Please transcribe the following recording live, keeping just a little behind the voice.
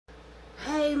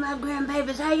my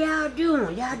grandbabies, how y'all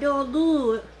doing? Y'all doing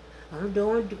good? I'm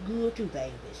doing good too,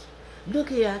 babies. Look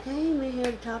here, I came in here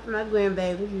to talk to my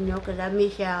grandbabies, you know, 'cause I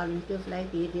miss y'all and stuff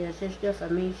like that. Then I said stuff, I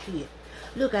mean shit.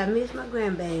 Look, I miss my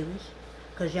grandbabies,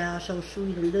 'cause y'all so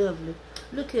sweet and lovely.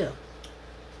 Look here.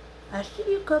 I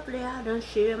see a couple of y'all done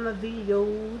share my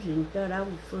videos and thought I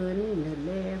was funny and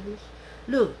hilarious.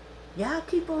 Look, y'all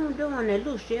keep on doing that.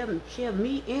 Look, share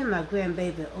me and my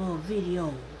grandbaby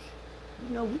videos.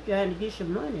 You know, we trying to get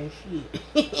some money and shit.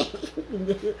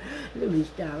 Let me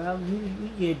stop. We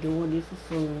just doing this for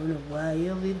fun or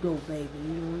wherever it go, baby.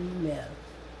 You don't even matter.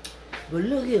 But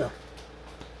look here.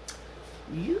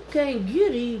 You can't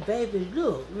get these babies.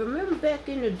 Look, remember back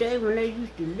in the day when they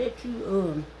used to let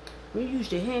you, when you used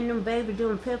to hand them babies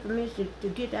them peppermints to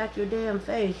get out your damn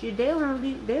face. Shit, they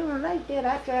don't like that.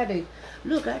 I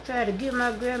try to give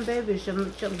my grandbaby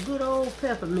some good old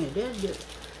peppermint. That's just,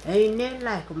 ain't nothing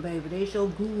like them, baby. They so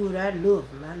good. I love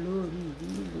them. I love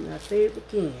these my favorite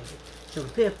candy. Some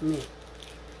peppermint.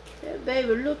 That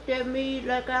baby looked at me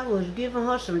like I was giving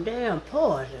her some damn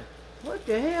poison. What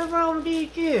the hell wrong with these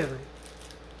children?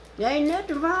 There ain't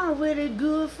nothing wrong with it.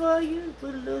 Good for you.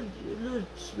 Put a little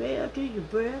smell to your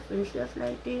breath and stuff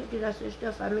like that. Did I say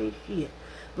stuff? I mean shit.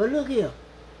 But look here.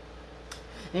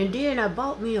 And then I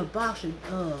bought me a box of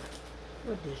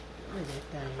what that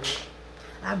thing is?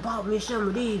 I bought me some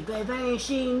of these, baby. I ain't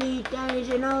seen these things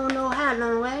in I don't know how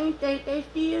long. I ain't think they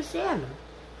still sell them.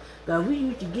 'Cause we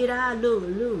used to get our little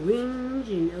rings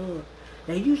and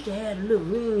they used to have the little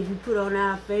rings we put on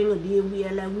our finger, then we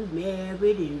had like we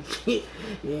married and shit,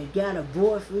 and got a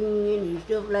boyfriend and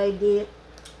stuff like that.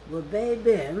 But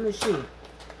baby, let me see.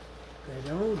 'Cause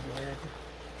I'm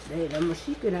gonna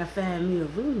see can I find me a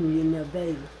ring in there,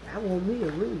 baby. I want me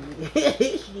a ring.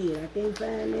 Shit, I can't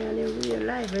find down in real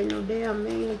life. Ain't no damn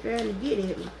man trying to get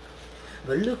at me.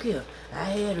 But look here,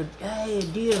 I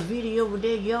did a video with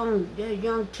that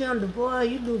young tender boy.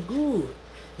 He look good.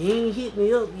 He ain't hit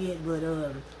me up yet, but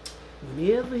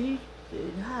whenever he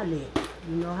holler at me,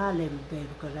 you know, holler at me, baby,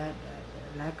 'cause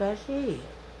like I said,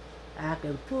 I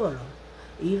can pull him.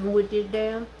 Even with this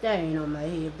damn thing on my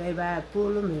head, baby, I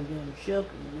pull him and then shuck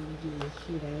him.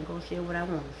 Shit, I ain't gonna say what I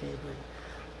want to say, but,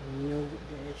 you know,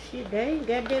 shit, they ain't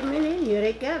got that many in here.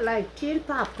 They got like 10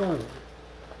 popcorn.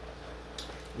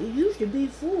 It used to be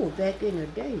full back in the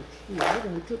day. Shit, they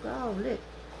done took all that.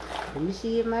 Let me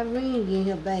see if my ring in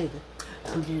here, baby.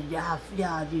 I'm just,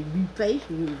 y'all just be patient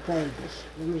with me, babies.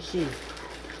 Let me see.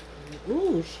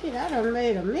 Ooh, shit, I done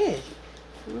made a mess.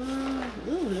 Ooh,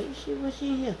 let me see what's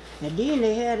in here. And then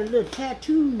they had a little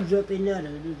tattoos up in there,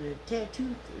 the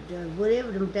tattoo,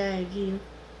 whatever them things is.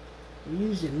 You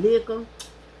used to lick them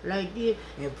like this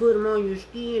and put them on your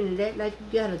skin and act like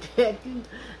you got a tattoo.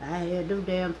 I had them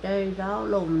damn things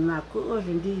all over me. My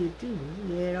cousin did too.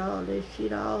 He had all that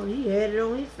shit he had it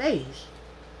on his face.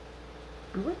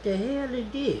 What the hell is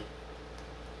this?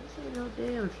 This ain't no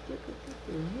damn sticker. What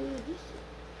the hell?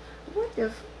 What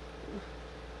the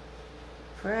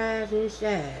fries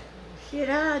inside? Shit,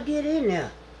 I'll get in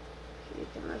there.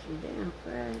 Shit, there must be damn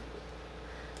fries.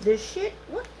 The shit,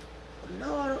 what?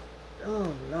 Lord,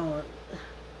 oh Lord.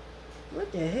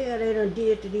 What the hell they done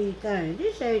did to these things?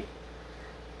 This ain't,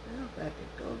 I'm about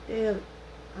to go there.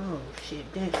 Oh shit,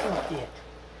 fuck that.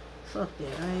 Fuck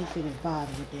that, I ain't finna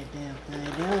bother with that damn thing.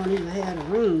 They don't even have a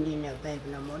ring in there, baby,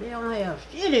 no more. They don't have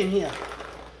shit in here.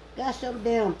 Got some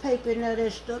damn paper in there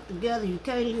that's stuck together. You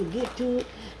can't even get to it.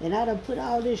 And I done put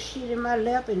all this shit in my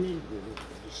lap and the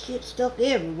shit stuck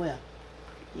everywhere.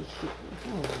 This shit,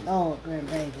 oh Lord,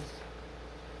 grandbabies.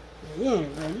 But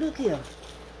anyway, look here.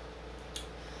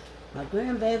 My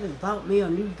grandbaby bought me a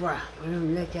new bra. Let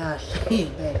me let y'all see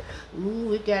it, baby. Ooh,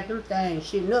 we got them things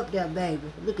sitting up there,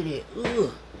 baby. Look at that.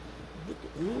 Ooh.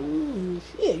 Ooh,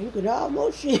 shit, you can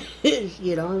almost see it.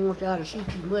 Shit, I don't want y'all to see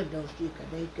too much though, shit, 'cause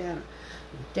they kind of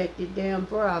take this damn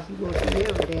bra off. You gonna see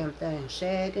every damn thing,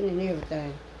 sagging and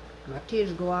everything. My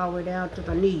titties go all the way down to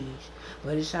my knees.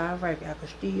 But it's alright, I can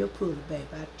still pull it, baby.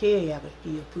 I tell you I can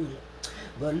still pull it.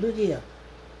 But look here.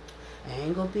 I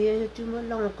ain't gonna be in here too much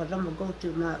longer, 'cause I'm gonna go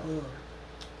to my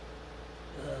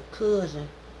cousin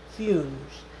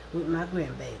funerals with my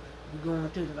grandbaby. We're going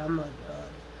to I'm gonna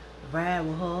ride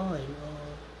with her, and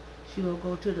she gonna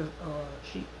go to the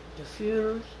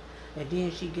funerals, and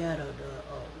then she got the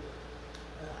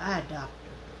eye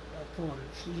doctor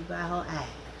appointment. See about her eyes.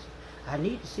 I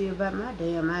need to see about my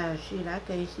damn eyes. Shit, I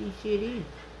can't see shit either.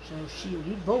 So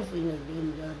we both in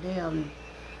the damn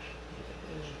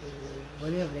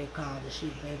whatever they call the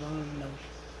shit, baby. I don't know.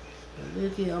 But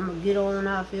look here, I'm gonna get on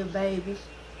off here, babies.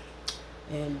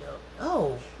 And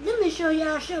oh, let me show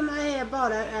y'all something I had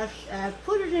bought. I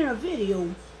put it in a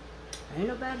video. Ain't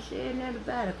nobody saying nothing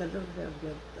about it because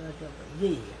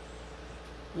yeah.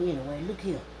 Anyway, look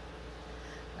here.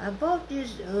 I bought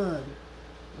this,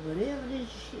 whatever this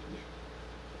shit,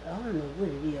 I don't know what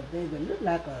it is, baby. It look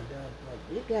like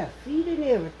it got feet and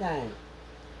everything.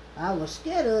 I was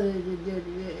scared of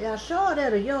it. I saw it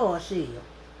at a yard sale.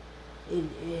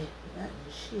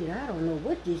 Shit, I don't know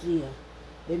what this is.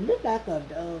 It looked like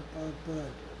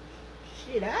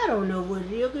shit, I don't know what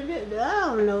it is. I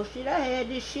don't know, shit, I had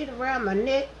this shit around my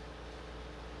neck.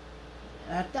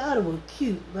 I thought it was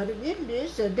cute, but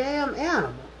it's a damn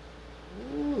animal.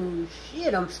 Ooh,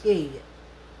 shit, I'm scared.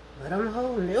 But I'm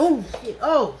holding it.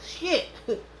 Oh, shit.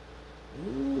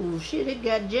 Ooh, shit, it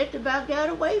got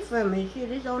away from me.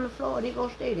 Shit, it's on the floor and it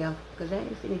gonna stay there. Because I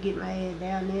ain't finna get my head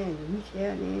down there and reach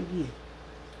down there and get it.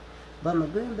 But my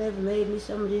grandbaby made me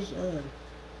some of this,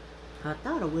 I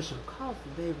thought it was some coffee,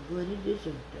 baby, but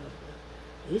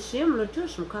it's similar to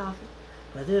some coffee.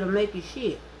 But it'll make you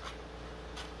shit.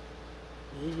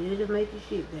 It'll make you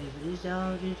shit, baby. It's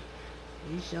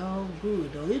all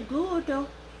good, though. It's good, though.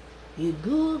 It's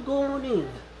good going in.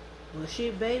 Well,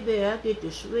 shit, baby, I get to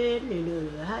sweating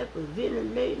and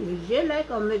hyperventilating. It's just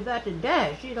like I'm about to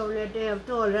die. Shit on that damn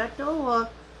toilet. I told her,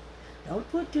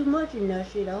 don't put too much in that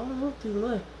shit. I don't want too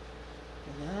much.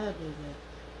 I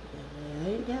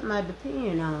ain't got my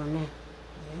depend on that.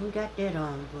 I ain't got that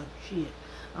on, but shit.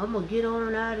 I'm gonna get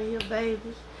on out of here,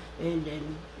 babies. And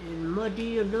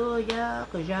Madea love y'all,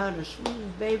 cause y'all the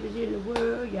sweetest babies in the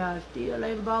world. Y'all still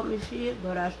ain't bought me shit,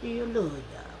 but I still love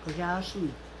y'all, cause y'all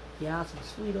sweet. Y'all some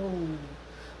sweet old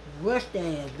rust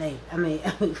ass baby. I mean,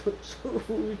 ooh, shit.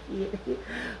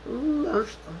 Ooh, I'm sorry,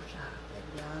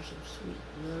 baby. Y'all some sweet,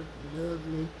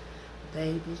 lovely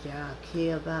babies. Y'all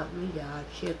care about me. Y'all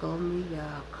check on me.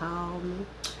 Y'all call me.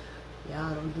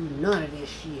 Y'all don't do none of that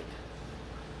shit.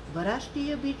 But I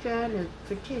still be trying to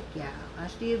protect y'all. I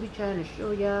still be trying to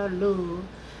show y'all love,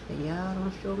 and y'all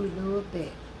don't show me love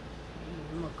back.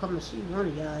 I'm gonna come and see one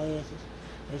of y'all asses.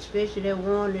 Especially that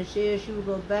one that said she was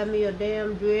gonna buy me a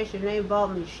damn dress and ain't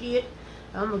bought me shit.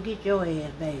 I'm gonna get your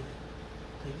ass, baby.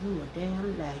 Cause you a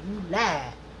damn lie. You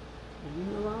lie. And you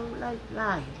know I don't like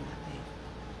liars now, baby.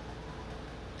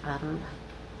 I don't like it.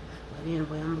 But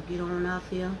anyway, I'm gonna get on off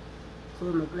here.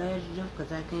 Put my glasses up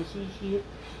because I can't see shit.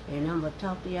 And I'm going to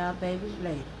talk to y'all babies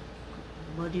later.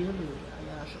 What do you do?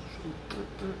 Y'all so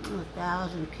sweet.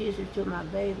 1,000 kisses to my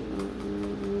baby.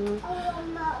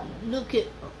 Look at...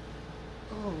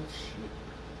 Oh, shit.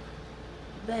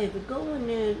 Baby, go in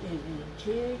there and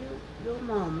tell your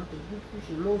mama that you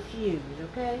should more serious,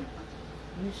 okay?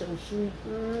 You so sweet.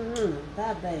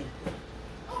 Bye, baby.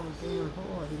 So damn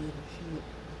hard-headed shit.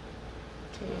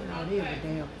 Tearing out every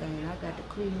damn thing. I got to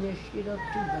clean that shit up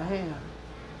too by hand.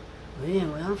 But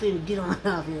anyway, I'm finna get on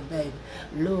out here, baby.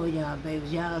 Lord, y'all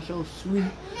babies. Y'all so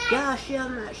sweet. Y'all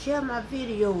share my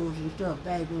videos and stuff,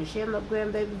 baby. And share my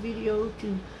grandbaby videos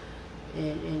too.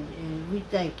 And we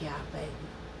thank y'all, baby.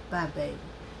 Bye, baby.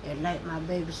 And like my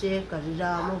baby said, because it's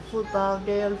almost football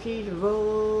damn season.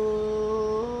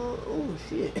 Roll. Oh,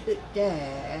 shit.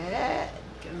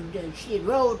 Shit,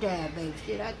 roll time, baby.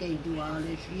 Shit, I can't do all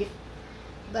this shit.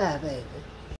 Bye, baby.